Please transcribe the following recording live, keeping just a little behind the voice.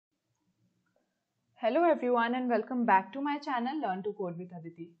Hello everyone and welcome back to my channel Learn to Code with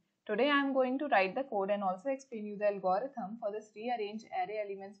Aditi. Today I am going to write the code and also explain you the algorithm for this rearrange array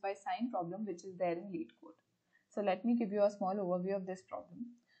elements by sign problem which is there in Leetcode. So let me give you a small overview of this problem.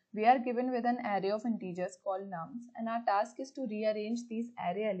 We are given with an array of integers called nums and our task is to rearrange these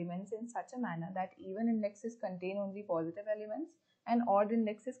array elements in such a manner that even indexes contain only positive elements and odd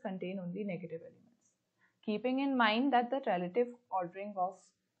indexes contain only negative elements. Keeping in mind that the relative ordering of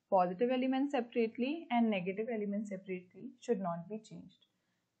positive elements separately and negative elements separately should not be changed.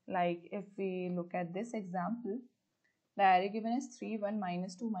 Like if we look at this example, the array given is 3, 1,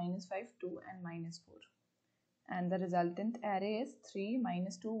 minus 2, minus 5, 2 and minus 4. And the resultant array is 3,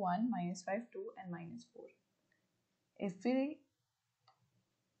 minus 2, 1, minus 5, 2 and minus 4. If we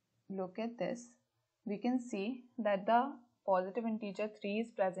look at this, we can see that the positive integer 3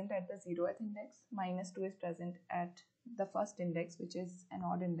 is present at the 0th index, minus 2 is present at the first index which is an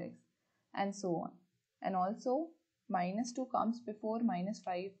odd index, and so on. And also minus 2 comes before minus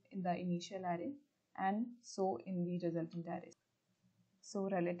 5 in the initial array and so in the resultant array. So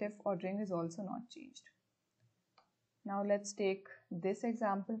relative ordering is also not changed. Now let's take this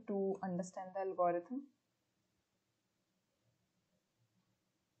example to understand the algorithm.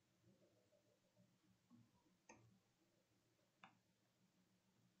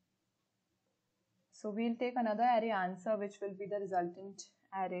 So we'll take another array answer which will be the resultant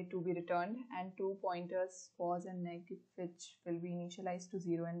array to be returned and two pointers pos and neg which will be initialized to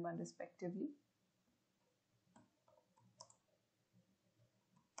 0 and 1 respectively.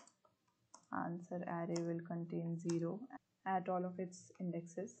 Answer array will contain 0 at all of its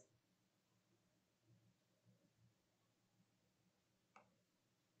indexes.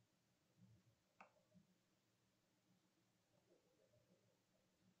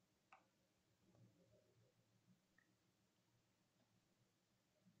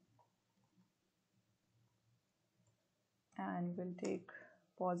 And we'll take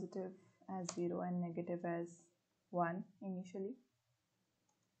positive as 0 and negative as 1 initially.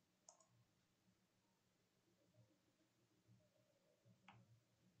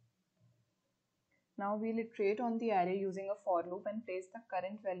 Now we'll iterate on the array using a for loop and place the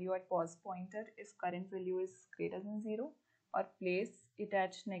current value at pos pointer if current value is greater than 0, or place it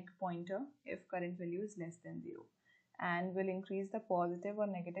at neg pointer if current value is less than 0. And we'll increase the positive or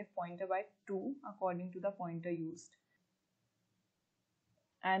negative pointer by 2 according to the pointer used.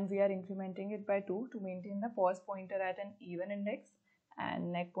 And we are incrementing it by 2 to maintain the pos pointer at an even index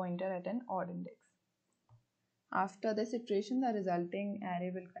and neg pointer at an odd index. After this iteration, the resulting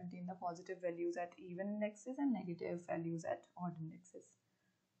array will contain the positive values at even indexes and negative values at odd indexes.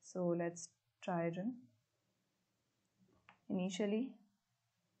 So let's try run. Initially,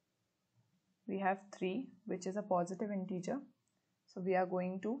 we have 3, which is a positive integer. So we are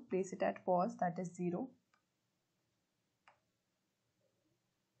going to place it at pos, that is 0.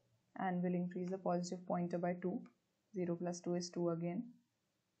 And we'll increase the positive pointer by 2. 0 plus 2 is 2 again.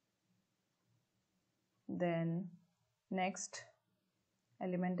 Then next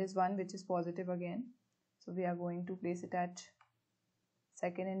element is 1, which is positive again. So we are going to place it at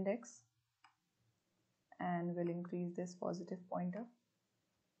second index and we'll increase this positive pointer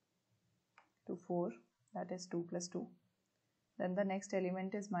to 4, that is 2 plus 2. Then the next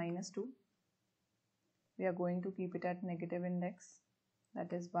element is minus 2. We are going to keep it at negative index,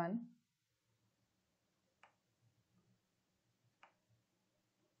 that is 1.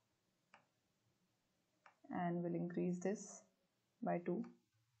 And we'll increase this by 2,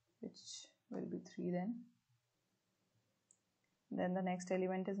 which will be 3 then. Then the next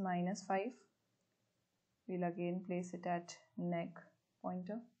element is minus 5. We'll again place it at neg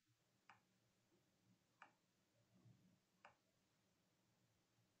pointer.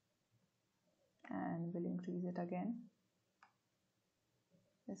 And we'll increase it again.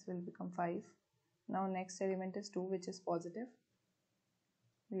 This will become 5. Now next element is 2, which is positive.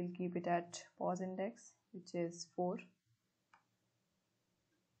 We'll keep it at pos index, which is 4.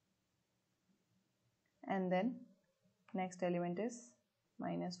 And then next element is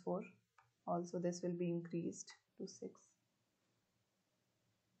minus 4. Also this will be increased to 6.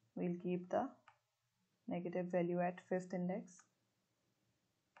 We'll keep the negative value at 5th index.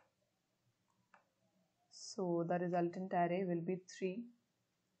 So the resultant array will be 3,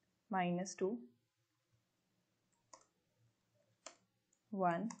 minus 2,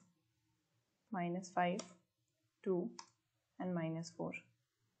 1, minus 5, 2 and minus 4.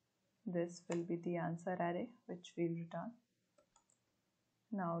 This will be the answer array which we'll return.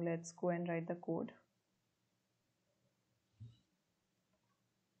 Now let's go and write the code.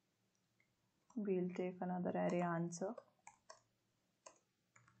 We'll take another array answer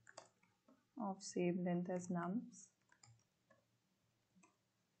of same length as nums,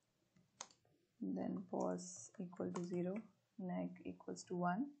 then pos equal to 0, neg equals to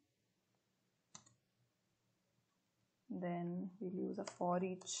 1. Then we'll use a for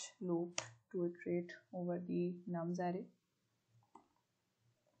each loop to iterate over the nums array.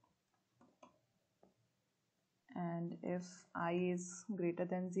 And if I is greater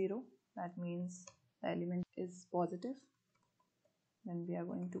than 0, that means the element is positive, then we are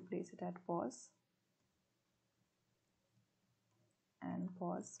going to place it at pos, and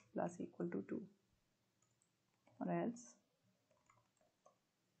pos plus equal to 2, or else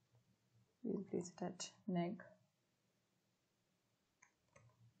we'll place it at neg.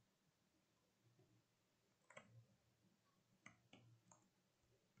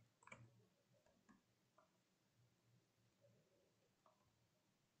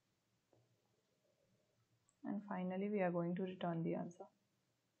 And finally we are going to return the answer.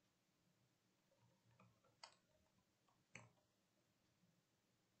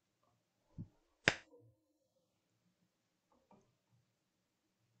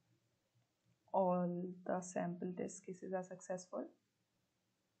 All the sample test cases are successful.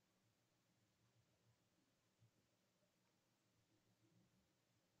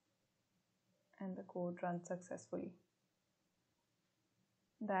 And the code runs successfully.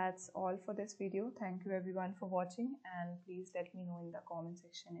 That's all for this video. Thank you everyone for watching, and please let me know in the comment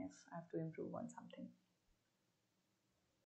section if I have to improve on something.